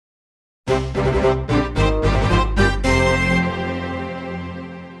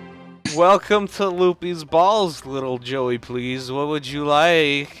Welcome to Loopy's Balls, little Joey, please. What would you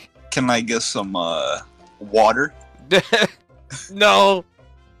like? Can I get some, water? No!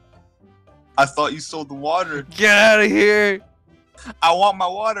 I thought you sold the water. Get out of here! I want my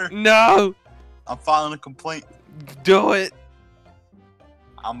water. No! I'm filing a complaint. Do it!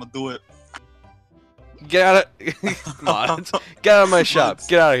 I'ma do it. Get out of Come on. Get out of my shop.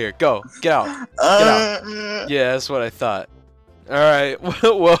 Get out of here. Go. Get out. Get out. Yeah, that's what I thought. Alright,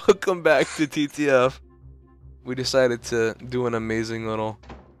 welcome back to TTF. We decided to do an amazing little...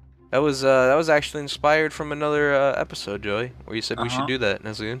 That was actually inspired from another episode, Joey, where you said we should do that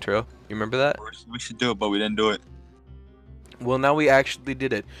as the intro. You remember that? We should do it, but we didn't do it. Well, now we actually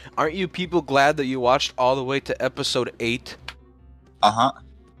did it. Aren't you people glad that you watched all the way to episode 8? Uh-huh.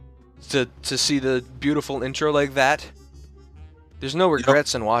 To see the beautiful intro like that? There's no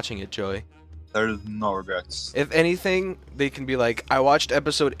regrets in watching it, Joey. There's no regrets. If anything, they can be like, I watched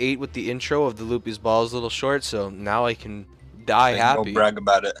episode 8 with the intro of the Loopy's Balls little short, so now I can die happy. Go brag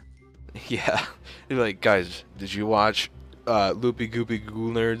about it. Yeah. They're like, guys, did you watch Loopy Goopy Ghoul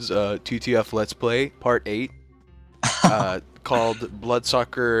Nerds TTF Let's Play Part 8? Called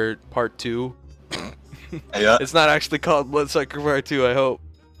Bloodsucker Part 2? Yeah. It's not actually called Bloodsucker Part 2, I hope.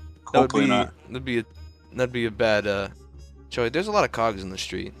 Hopefully not. That'd be a bad Joey, there's a lot of cogs in the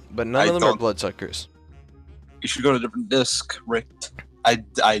street, but none of them are bloodsuckers. You should go to a different disc, Rick.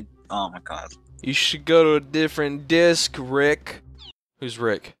 Oh my god. You should go to a different disc, Rick. Who's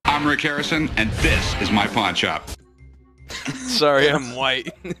Rick? I'm Rick Harrison, and this is my pawn shop. Sorry, I'm white.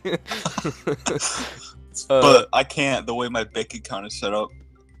 But I can't, the way my bank account is set up.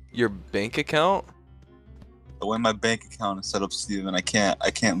 Your bank account? The way my bank account is set up, Steven, I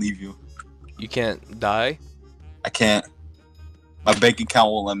can't leave you. You can't die? I can't. My bank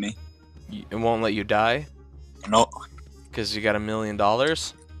account won't let me. It won't let you die? No. Because you got $1 million?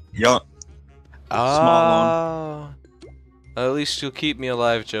 Yup. Ah. At least you'll keep me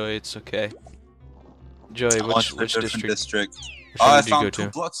alive, Joey. It's okay. Joey, which district? Oh, I did you go found to? 2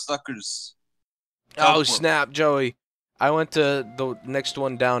 bloodsuckers. Oh, snap, Joey. I went to the next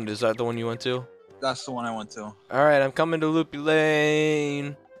one down. Is that the one you went to? That's the one I went to. Alright, I'm coming to Loopy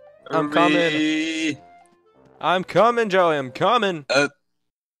Lane. I'm Hurry. coming. I'm coming, Joey. I'm coming.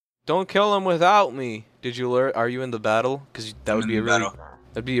 Don't kill him without me. Did you learn? Are you in the battle? Because that would be a really,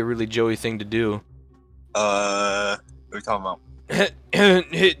 that'd be a really Joey thing to do. What are you talking about?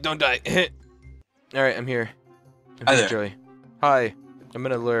 Don't die. Alright, I'm here. Hi Here, there. Joey. Hi. I'm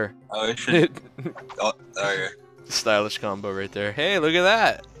gonna lure. Oh, you should. Oh, there you go. Stylish combo right there. Hey, look at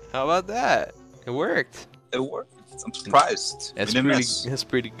that. How about that? It worked. It worked. I'm surprised. That's pretty. That's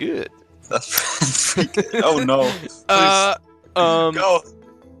pretty good. That's pretty good. Oh no. Please.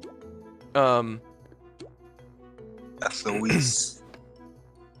 Go. That's Luis.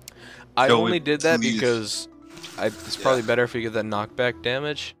 I Joey, only did that please. because it's probably better if we get that knockback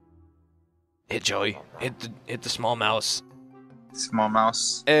damage. Hit Joey. Hit the small mouse. Small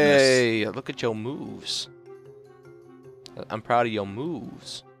mouse. Hey, look at your moves. I'm proud of your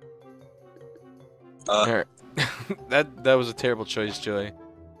moves. Alright. that was a terrible choice, Joey.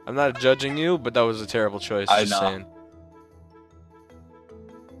 I'm not judging you, but that was a terrible choice. I just know. saying.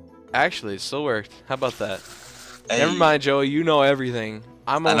 Actually, it still worked. How about that? Hey, Never mind, Joey. You know everything.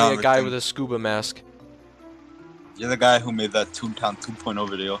 I'm I know only a guy everything. with a scuba mask. You're the guy who made that Toontown 2.0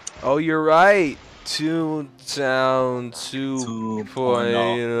 video. Oh, you're right. Toontown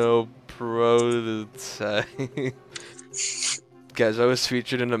 2.0 prototype. Guys, I was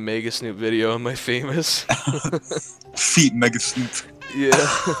featured in a Mega Snoop video. Am I famous? Feet Mega Snoop. Yeah.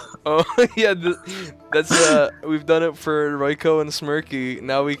 Oh, yeah. That's we've done it for Royco and Smirky.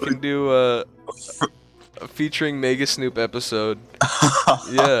 Now we can do a featuring Mega Snoop episode.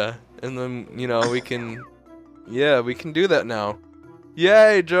 Yeah, and then we can, we can do that now.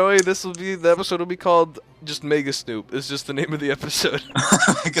 Yay, Joey! The episode will be called just Mega Snoop. It's just the name of the episode.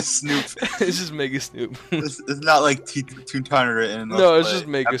 Mega Snoop. It's just Mega Snoop. It's not like Toontown written. No, it's just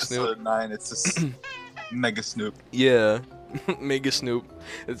Mega Snoop. Episode 9. It's just Mega Snoop. Yeah. Mega Snoop.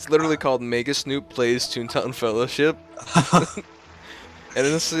 It's literally called Mega Snoop Plays Toontown Fellowship. And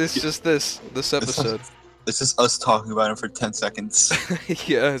it's just this episode. It's just us talking about him for 10 seconds.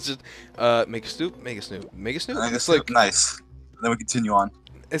 Yeah, it's just Mega Snoop, Mega Snoop, Mega Snoop. Mega It's Snoop, like nice. And then we continue on.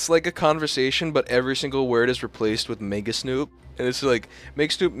 it's like a conversation, but every single word is replaced with Mega Snoop. And it's like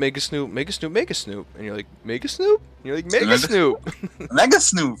Mega Snoop, Mega Snoop, Mega Snoop, Mega Snoop. And you're like, Mega Snoop? And you're like, Mega Snoop. Mega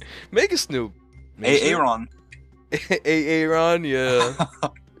Snoop. Mega Snoop. Hey, Aaron. Aaron, yeah.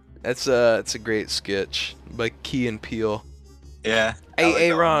 It's a great sketch by Key and Peele. Yeah. Hey,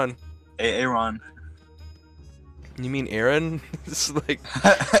 Aaron. Hey, Aaron. You mean Aaron? It's like,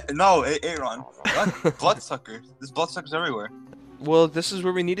 No, Aaron. Bloodsucker. There's bloodsuckers everywhere. well, this is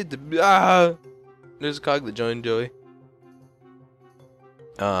where we needed to be. Ah! There's a cog that joined Joey.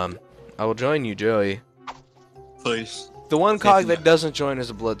 I will join you, Joey. Please. The one cog that doesn't join is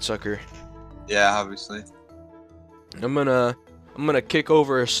a bloodsucker. Yeah, obviously. I'm gonna kick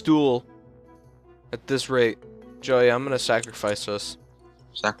over a stool at this rate. Joey, I'm gonna sacrifice us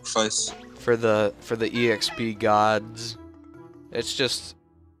Sacrifice. for the EXP gods. It's just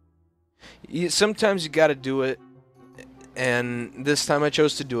sometimes you gotta do it, and this time I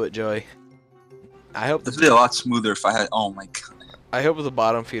chose to do it, Joey. I hope This would be a lot smoother if I had. Oh my god. I hope the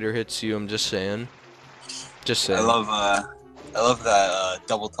bottom feeder hits you. I'm just saying. Just saying. I love that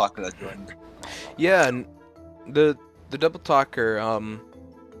double talker that joined. Yeah, and the double talker.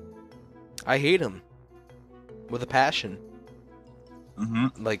 I hate him with a passion.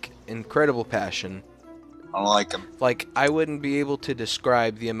 Like incredible passion. I don't like him. Like I wouldn't be able to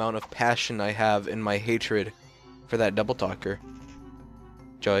describe the amount of passion I have in my hatred for that double talker.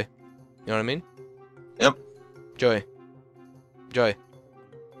 Joey, you know what I mean? Yep. Joey. Joey.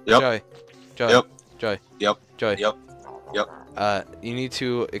 Yep. Joey. Joey. Yep. Joey. Yep. Joey. Yep. Yep. You need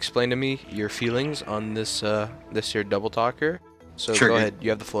to explain to me your feelings on this this here double talker. So Triggered. go ahead. You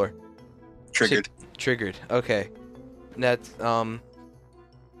have the floor. Triggered. Triggered. Okay. That's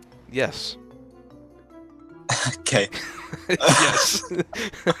yes. Okay. Yes.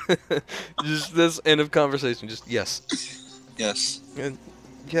 Just this end of conversation. Just yes. Yes. And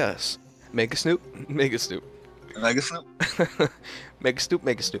yes. Make a snoop. Make a snoop. Mega Snoop. Make a snoop.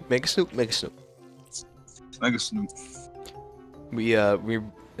 Make a snoop. Make a snoop. Make a snoop. Mega Snoop. We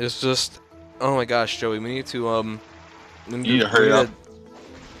it's just, oh my gosh, Joey, we need to You need to hurry up.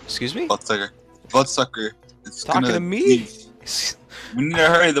 Excuse me? Bloodsucker. Bloodsucker. It's Talking gonna to me? leave. We need to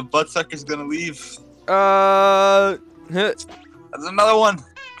hurry. The bloodsucker's gonna leave. Huh. There's another one.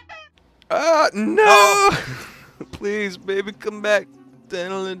 No! Please, baby, come back.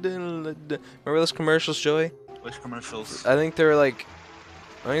 Remember those commercials, Joey? Which commercials? I think they were like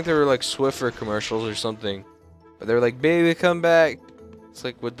Swiffer commercials or something. But they were like, baby, come back. It's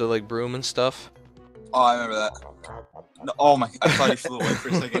like with the like broom and stuff. Oh, I remember that. No, oh my! I thought you flew away for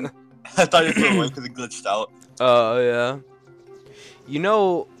a second. I thought you flew away because it glitched out. Oh, yeah. You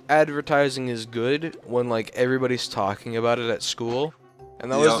know, advertising is good when like everybody's talking about it at school.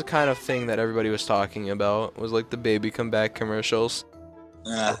 And that was the kind of thing that everybody was talking about. Was like the baby come back commercials.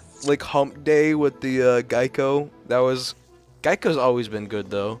 Yeah. Like Hump Day with the Geico. Geico's always been good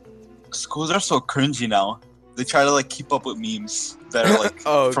though. Schools are so cringy now. They try to like keep up with memes that are like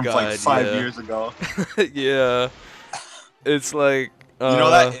Oh, from God, like 5 yeah. years ago. Yeah. It's like You know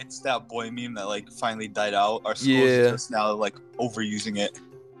that it's that boy meme that like finally died out. Our schools are just now like overusing it.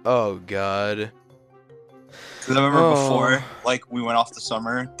 Oh God. Cause I remember before, like we went off the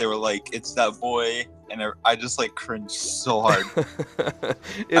summer, they were like, "It's that boy," and I just like cringed so hard.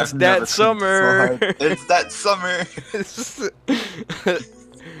 It's I've that never summer. It's that summer.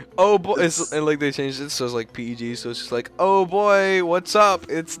 Oh boy, and like they changed it so it's like PG, so it's just like, oh boy, what's up?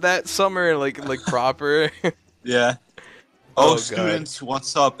 It's that summer, like proper. Yeah. Oh, Oh, students,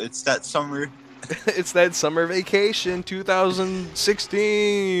 what's up? It's that summer. It's that summer vacation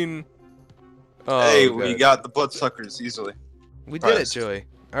 2016. Oh, Hey, God. we got the bloodsuckers easily. We did it, Christ. Joey.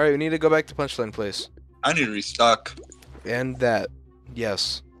 All right, we need to go back to Punchline Place. I need to restock. And that,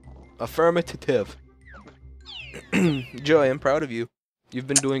 yes, affirmative. Joey, I'm proud of you. You've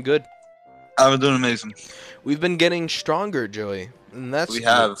been doing good. I've been doing amazing. We've been getting stronger, Joey, and that's We've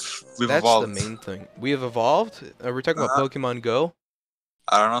evolved. the main thing. We have evolved. Are we talking about Pokemon Go?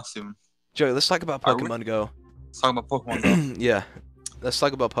 I don't know, Steven. Joey, let's talk about Are we? Pokemon Go. Let's talk about Pokemon Go. Yeah, let's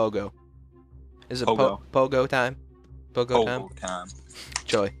talk about Pogo. Is it Pogo. Pogo time? Pogo time? Pogo time.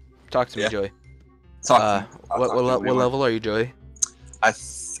 Joey, talk to me, Yeah. Joey. Talk to me. What level are you, Joey?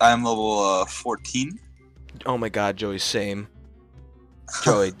 I'm level 14. Oh my God, Joey, same.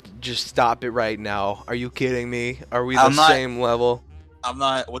 Joey, just stop it right now. Are you kidding me? Are we the same level? I'm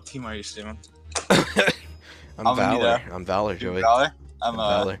not. What team are you, Steven? I'm Valor. I'm Valor, Joey. Valor? I'm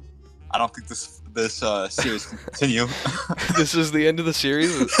Valor. I don't think this series can continue. This is the end of the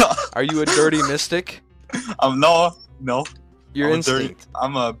series? Are you a dirty mystic? No. You're instinct.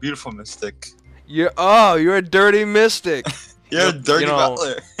 I'm a beautiful mystic. You're a dirty mystic. You're a dirty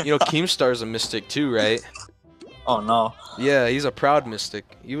Valor. You know Keemstar's a mystic too, right? Oh no. Yeah, he's a proud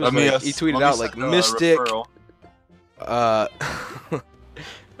mystic. He was he tweeted out like mystic. I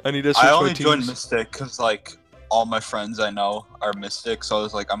need to switch I my only joined teams. Mystic because like all my friends I know are Mystic, so I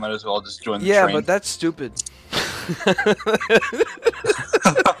was like, I might as well just join the Yeah, train. but that's stupid.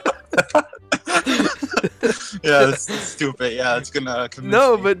 Yeah, that's stupid. Yeah, it's gonna convince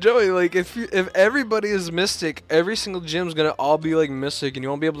No, me. but Joey, like if everybody is Mystic, every single gym's gonna all be like Mystic, and you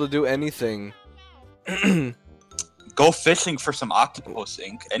won't be able to do anything. Go fishing for some octopus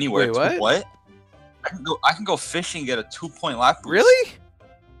ink anywhere. Wait, what? What? I can go fishing, get a 2-point lap boost. Really?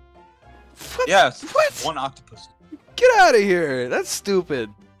 What? Yeah. It's What? 1 octopus. Get out of here! That's stupid.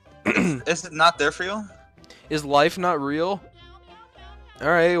 Is it not there for you? Is life not real?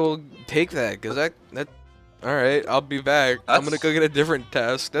 Alright, well, take that, cause that. Alright, I'll be back. I'm gonna go get a different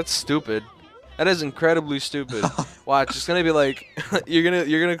task. That's stupid. That is incredibly stupid. Watch, it's gonna be like, you're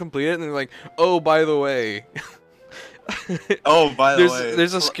gonna complete it, and they're like, oh, by the way. Oh, by the way.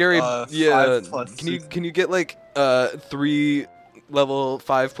 There's a scary, yeah. 5+6. Can you get like 3 level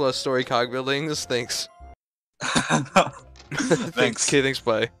 5+ story cog buildings? Thanks. Thanks. Okay, thanks,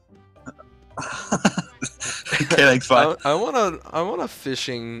 bye. Okay, thanks, bye. I want a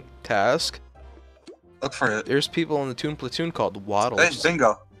fishing task. Look for it. There's people in the Toon Platoon called Waddles. Hey,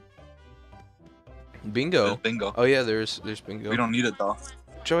 bingo. Bingo. There's bingo. Oh yeah, there's bingo. We don't need it though.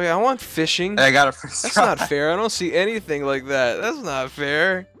 Joey, I want fishing. Hey, I got it first. That's not fair. I don't see anything like that. That's not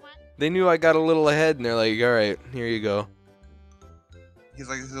fair. They knew I got a little ahead, and they're like, "All right, here you go." He's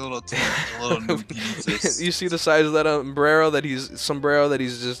like a little team, a little noob. He needs this. You see the size of that sombrero that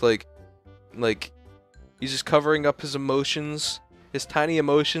he's just like he's just covering up his emotions, his tiny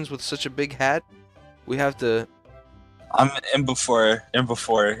emotions with such a big hat. We have to. I'm in before.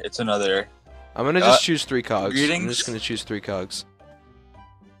 It's another. I'm gonna just choose 3 cogs. Greetings? I'm just gonna choose 3 cogs.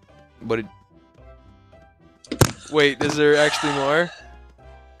 But wait, is there actually more?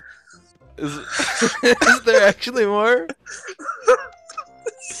 Is there actually more?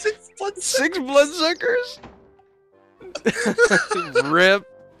 6 bloodsuckers? Rip.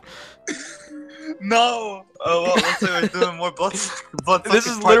 No. Oh, well, let's say we're doing more bloodsuckers. This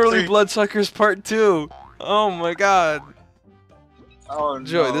is literally Bloodsuckers Part 2. Oh my god. Oh no.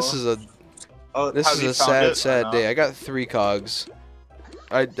 Joey, this is a sad day. I got 3 cogs.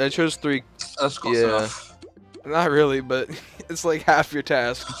 I chose 3. That's close enough. Not really, but it's like half your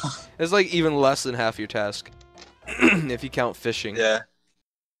task. It's like even less than half your task. If you count fishing. Yeah.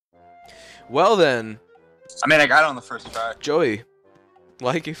 Well then. I mean, I got it on the first try. Joey.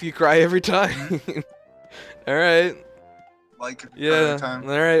 Like if you cry every time. Alright. Like Yeah. every time.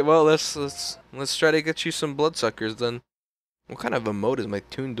 Alright, well let's try to get you some bloodsuckers then. What kind of emote is my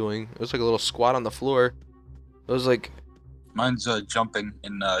Toon doing? It was like a little squat on the floor. It was like Mine's jumping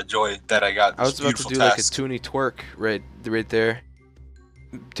in joy that I got. I was about to do like a Toonie twerk right there.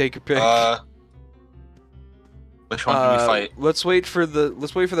 Take your pick. Which one do we fight? Let's wait for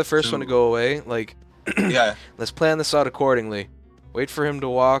the first one to go away. Like, yeah. Let's plan this out accordingly. Wait for him to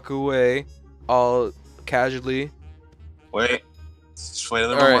walk away, all casually. Wait. Just wait a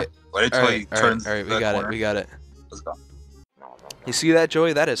little more. Wait until he turns. Alright, we got it. Let's go. You see that,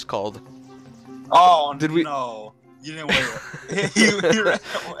 Joey? That is called. Oh, Did we? No. You didn't wait. you ran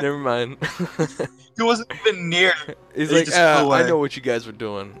away. Never mind. He wasn't even near. He's He like, just flew away. I know what you guys were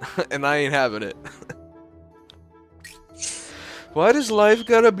doing, and I ain't having it. Why does life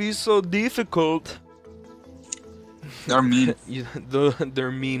gotta be so difficult? They're mean.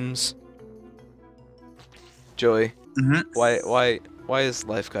 They're memes. Joey, why is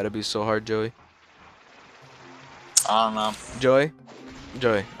life gotta be so hard, Joey? I don't know.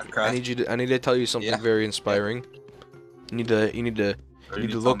 Joey, Okay. I need to tell you something very inspiring. You need to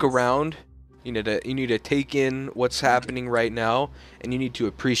look around. You need to take in what's happening right now, and you need to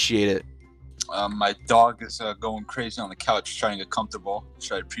appreciate it. My dog is going crazy on the couch trying to get comfortable.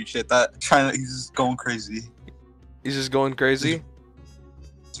 Should I appreciate that? He's just going crazy. He's just going crazy.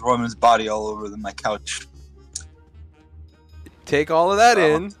 He's rubbing his body all over my couch. Take all of that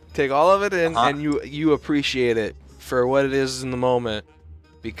in. Take all of it in, and you appreciate it for what it is in the moment,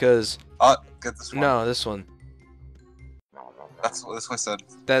 because. Get this one. No, this one. That's what I said.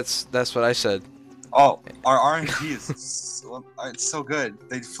 That's what I said. Oh, our RNG is it's so good.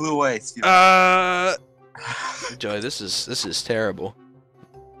 They flew away. Joey, this is terrible.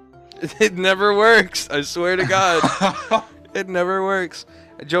 It never works. I swear to God, it never works.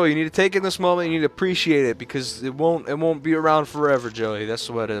 Joey, you need to take in this moment. You need to appreciate it because it won't be around forever, Joey. That's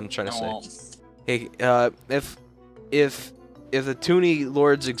what I'm trying to say. Hey, if the Toonie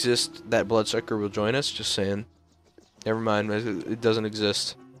Lords exist, that bloodsucker will join us. Just saying. Never mind, it doesn't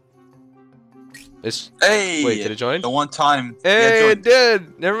exist. Hey! Wait, did it join? The one time. Hey, it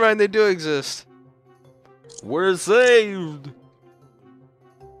did! Never mind, they do exist. We're saved!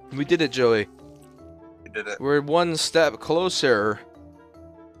 We did it, Joey. We did it. We're one step closer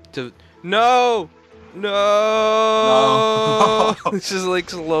to... No! No! It's just like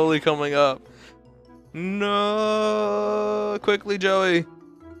slowly coming up. No, quickly, Joey.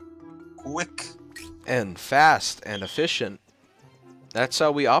 Quick. And fast and efficient. That's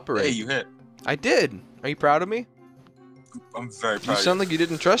how we operate. Hey, you hit. I did. Are you proud of me? I'm very You proud. sound like you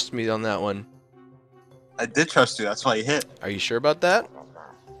didn't trust me on that one. I did trust you. That's why you hit. Are you sure about that?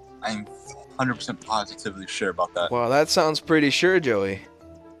 I'm 100% positively sure about that. Well, that sounds pretty sure, Joey.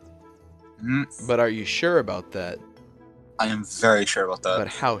 Mm, But are you sure about that? I am very sure about that. But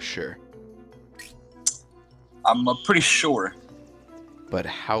how sure? I'm pretty sure. But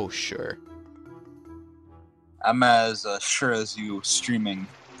how sure? I'm as sure as you streaming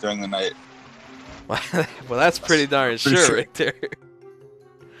during the night. Well, that's pretty darn Pretty sure sure. right there.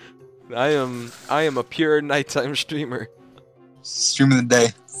 I am a pure nighttime streamer. Stream of the day.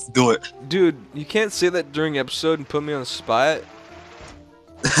 Do it. Dude, you can't say that during episode and put me on the spot.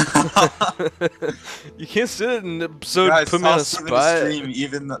 You can't say that in episode and Guys, put me on the Steven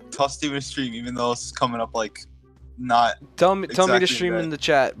spot. tell Steven to stream, even though it's coming up like not. Tell me to exactly stream that. in the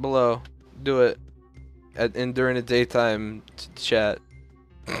chat below. Do it. And during the daytime chat.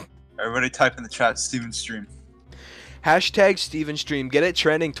 Everybody type in the chat Steven stream. Hashtag Steven Stream. Get it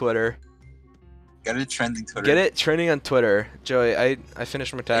trending Twitter. Get it trending Twitter. Get it trending on Twitter. Joey, I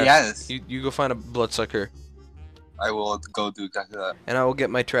finished my task. Yes. You go find a bloodsucker. I will go do exactly that. And I will get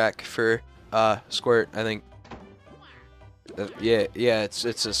my track for squirt, I think. Yeah, it's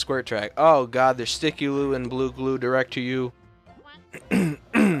a squirt track. Oh god, there's sticky glue and blue glue direct to you. I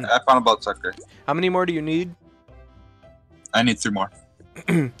found a bloodsucker. How many more do you need? I need 3 more.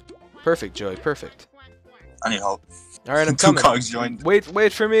 Perfect, Joey, perfect. I need help. Alright, I'm 2 coming. cogs joined.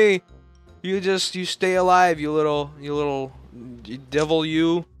 Wait for me. You stay alive, you little devil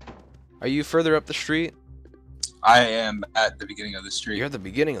you. Are you further up the street? I am at the beginning of the street. You're at the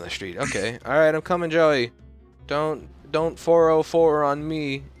beginning of the street. Okay. Alright, I'm coming, Joey. Don't 404 on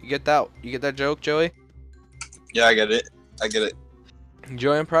me. You get that joke, Joey? Yeah, I get it. I get it.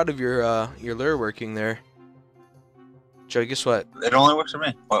 Joey, I'm proud of your lure working there. Joey, guess what? It only works for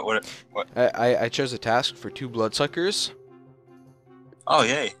me. What? I chose a task for 2 bloodsuckers. Oh,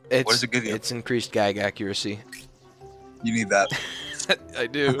 yay. It's, What does it give you? It's increased gag accuracy. You need that. I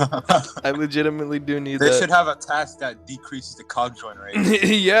do. I legitimately do need They that. should have a task that decreases the cog joint rate.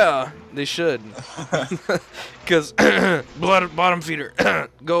 Yeah, they should. Because bottom feeder,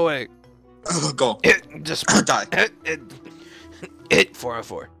 go away. Go. Just Die. Hit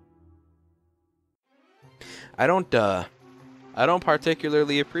 404. I don't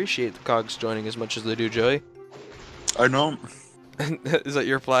particularly appreciate the cogs joining as much as they do, Joey. I don't. Is that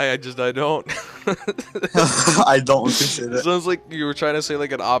your reply? I don't. I don't appreciate It it. sounds like you were trying to say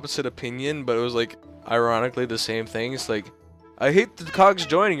like an opposite opinion, but it was like ironically the same thing. It's like, I hate the cogs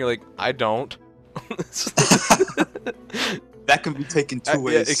joining. You're like, I don't. That can be taken 2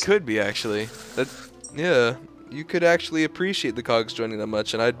 ways. Yeah, it could be actually. Yeah, you could actually appreciate the cogs joining that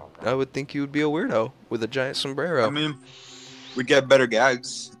much, and I would think you would be a weirdo with a giant sombrero. I mean, we get better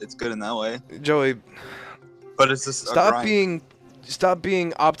gags. It's good in that way. Joey, But it's just stop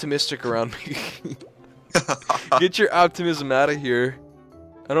being optimistic around me. Get your optimism out of here.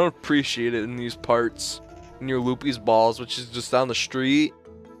 I don't appreciate it in these parts. In your Loopy's balls, which is just down the street.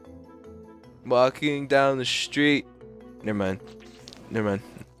 Walking down the street. Never mind.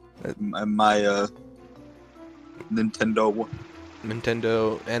 My Nintendo.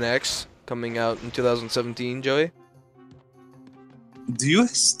 Nintendo NX coming out in 2017, Joey. Do you have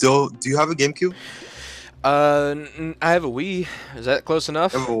a GameCube? I have a Wii. Is that close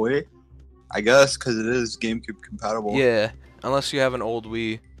enough? Have a Wii? I guess, because it is GameCube compatible. Yeah, unless you have an old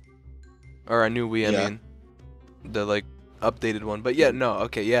Wii. Or a new Wii, I Yeah. mean. The, like, updated one. But yeah, no,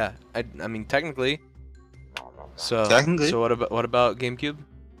 okay, yeah. I mean, technically. So, Technically? So what about GameCube?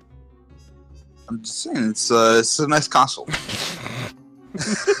 I'm just saying, it's a nice console.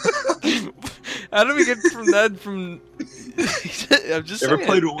 How do we get from that I'm just Ever saying.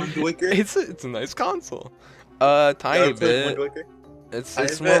 played Wind Waker? It's a nice console. Tiny Ever played bit. Wind Waker? It's I more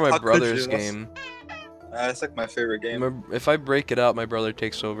bet, my how could brother's you? game. It's like my favorite game. If I break it out, my brother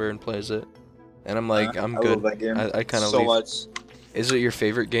takes over and plays it. And I'm like, I'm I good. love that game I kind of so leave. much. Is it your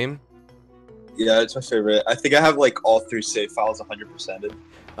favorite game? Yeah, it's my favorite. I think I have like all 3 save files 100%ed.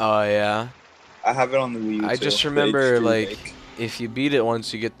 Oh yeah. I have it on the Wii. I too, just the remember HD like remake. if you beat it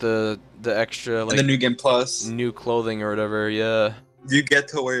once, you get the extra And like the new game plus. new clothing or whatever. Yeah. You get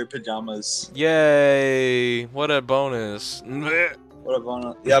to wear your pajamas. Yay! What a bonus. There's What a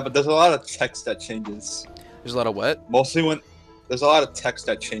bonus. Yeah, but there's a lot of text that changes. a lot of what? Mostly when there's a lot of text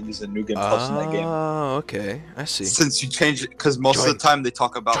that changes in new game plus in that game. Oh, okay. I see. Since you change it, because most of Join. the time they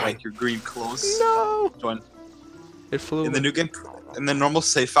talk about Join. like your green clothes. No. Join. It flew. In the new game, in the normal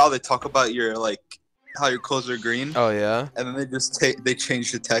save file, they talk about your like how your clothes are green, Oh yeah. and then they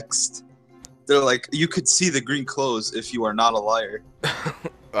change the text. They're like, you could see the green clothes if you are not a liar.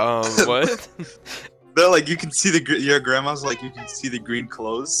 What? They're like, you can see your grandma's like, you can see the green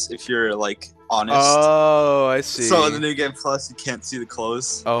clothes if you're like honest. Oh, I see. So in the new game plus, you can't see the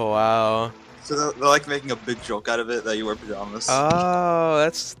clothes. Oh wow. So they're like making a big joke out of it that you wear pajamas. Oh,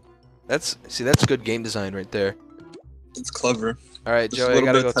 that's good game design right there. It's clever. All right, Just a Joey, I little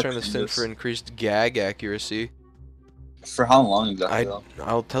gotta bit go of turn this in touchiness. for increased gag accuracy. For how long exactly? Though?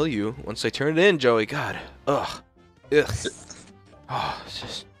 I'll tell you once I turn it in, Joey. God, ugh. Oh, it's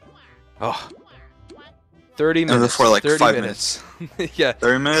just, 30 minutes. And for like 30 5 minutes. Yeah.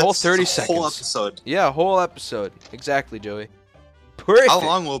 30 minutes. Whole 30 It's a whole seconds. episode. Yeah, whole episode. Exactly, Joey. Perfect. How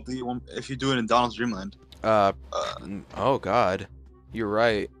long will it be if you do it in Donald's Dreamland? Oh God, you're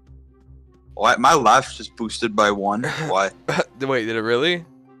right. Why my laugh just boosted by 1? Why? Wait, did it really?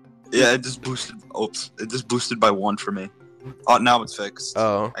 Yeah, it just boosted. Oops, it just boosted by 1 for me. Oh, now it's fixed.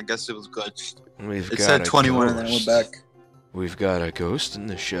 Oh. I guess it was glitched. It It said 21 and then it went back. We've got a ghost in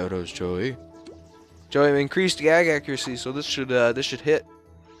the shadows, Joey. Joey, increased gag accuracy, so this should hit.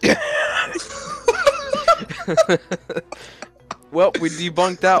 Well, we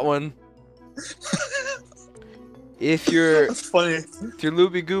debunked that one. If you're That's funny. if you're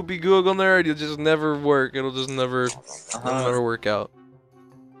loopy goopy Google nerd, you'll just never work. It'll just never work out.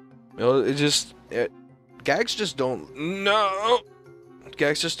 Gags just don't. No,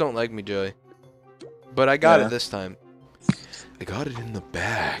 gags just don't like me, Joey. But I got it this time. I got it in the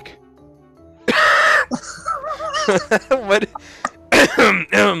bag. What?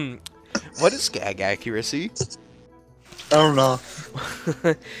 What is gag accuracy? I don't know.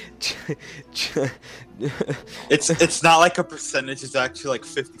 It's not like a percentage. It's actually like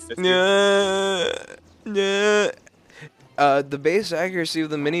 50-50. The base accuracy of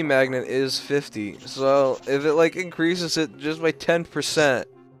the mini magnet is 50. So if it like increases it just by 10%,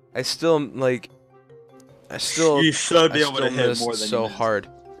 I still You should be able to hit missed more than so you missed. hard.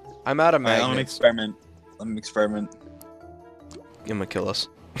 I'm out of Alright, magnets. let me experiment. You're gonna kill us.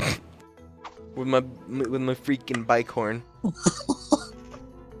 with my freaking bike horn.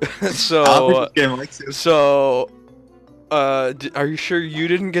 So are you sure you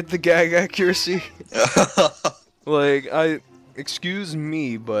didn't get the gag accuracy? Like, excuse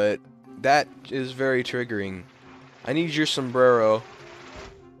me, but that is very triggering. I need your sombrero.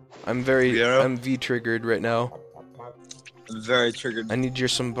 I'm V triggered right now. I'm very triggered. I need your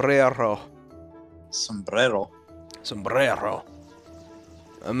sombrero. Sombrero. Sombrero.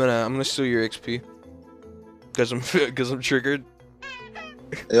 I'm gonna steal your XP. Cause I'm triggered.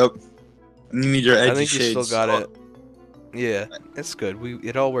 Yep. You need your edgy I think shades. you still got it. Yeah, it's good.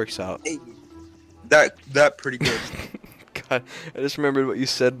 It all works out. That pretty good. God, I just remembered what you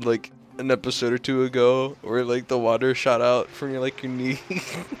said like an episode or 2 ago, where like the water shot out from your knee.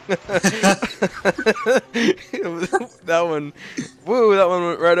 That one, woo! That one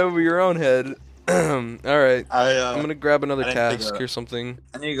went right over your own head. All right, I'm gonna grab another task or something.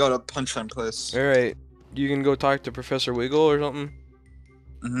 I need to go to Punchline Place. All right, you can go talk to Professor Wiggle or something.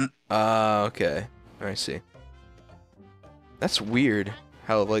 Okay. I see. That's weird.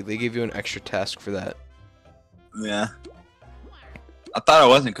 How like they give you an extra task for that. Yeah. I thought it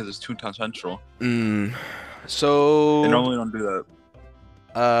wasn't because it's Toontown Central. So. They normally don't do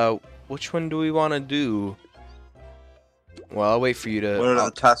that. Which one do we want to do? Well, I'll wait for you to. What are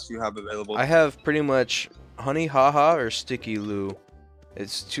the tasks you have available? I have pretty much Honey Haha or Sticky Lou.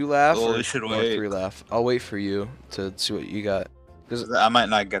 It's 2 laugh or 3 laugh. I'll wait for you to see what you got. I might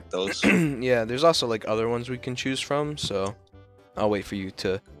not get those. Yeah, there's also like other ones we can choose from, so I'll wait for you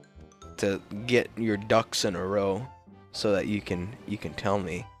to get your ducks in a row, so that you can tell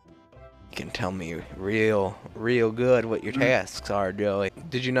me. You can tell me real good what your tasks are, Joey.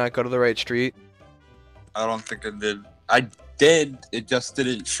 Did you not go to the right street? I don't think I did. I did. It just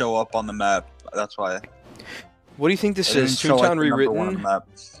didn't show up on the map. That's why. What do you think this is? Toontown rewritten?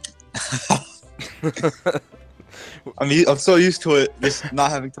 I'm so used to it, just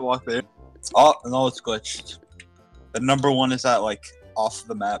not having to walk there. No, it's glitched. The number 1 is at like off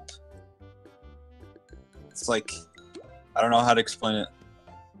the map. It's like I don't know how to explain it.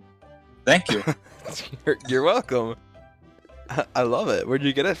 Thank you. You're welcome. I love it. Where'd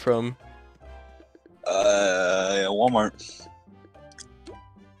you get it from? Walmart.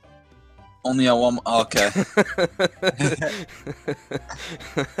 Only at Walmart.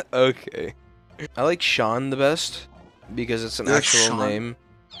 Okay. Okay. I like Sean the best because it's an actual name.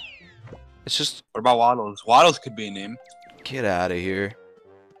 It's just. What about Waddles? Waddles could be a name. Get out of here.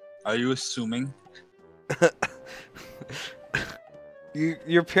 Are you assuming?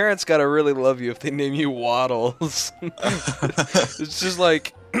 Your parents gotta really love you if they name you Waddles. It's just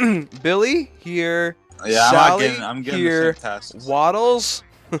like Billy here, Yeah, Sally I'm getting here, the same tasks. Waddles.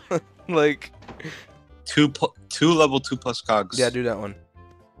 Like Two level 2+ cogs. yeah, do that one.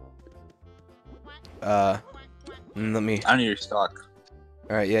 Let me. I need your stock.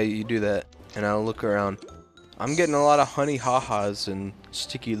 All right, yeah, you do that, and I'll look around. I'm getting a lot of honey ha-has and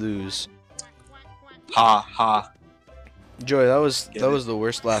sticky loos. Ha ha. Joy, that was Get it? the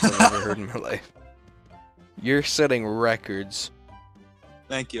worst laugh I've ever heard in my life. You're setting records.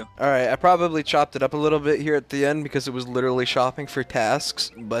 Thank you. All right, I probably chopped it up a little bit here at the end because it was literally shopping for tasks,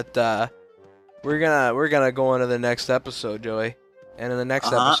 but we're gonna go on to the next episode, Joey. And in the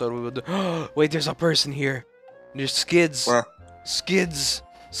next episode, we will do. Wait, there's a person here. There's Skids. Where? Skids.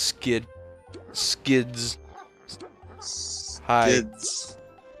 Skids. Hi. Kids.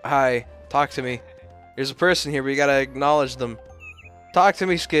 Hi. Talk to me. There's a person here, but you gotta acknowledge them. Talk to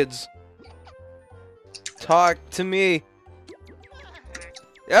me, Skids. Talk to me.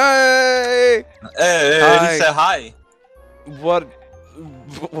 Hey! Hey, Hi. he said hi. What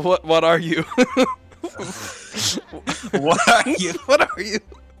are you? What are you? What are you?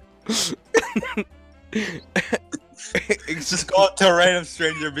 Just go up to a random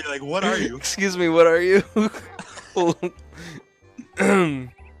stranger and be like, what are you? Excuse me, what are you?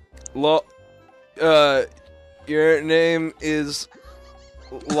 Your name is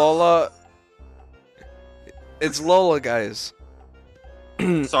Lola. It's Lola, guys.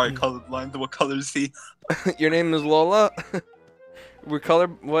 Sorry, colorblind. What color is he? Your name is Lola? We're color.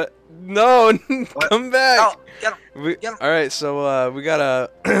 What? No! Come back! No, get him. Get him. Alright, so, we gotta.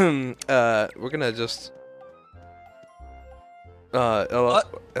 We're gonna just. Hello?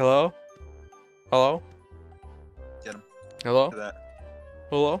 What? Hello? Hello? Get him. Hello? Look at that.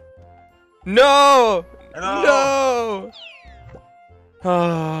 Hello? No! Hello.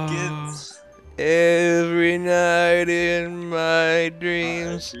 No! Kids. Every night in my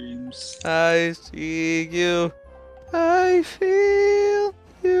dreams, Dreams. I see you. I feel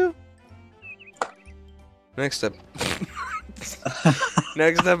you. Next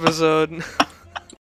episode.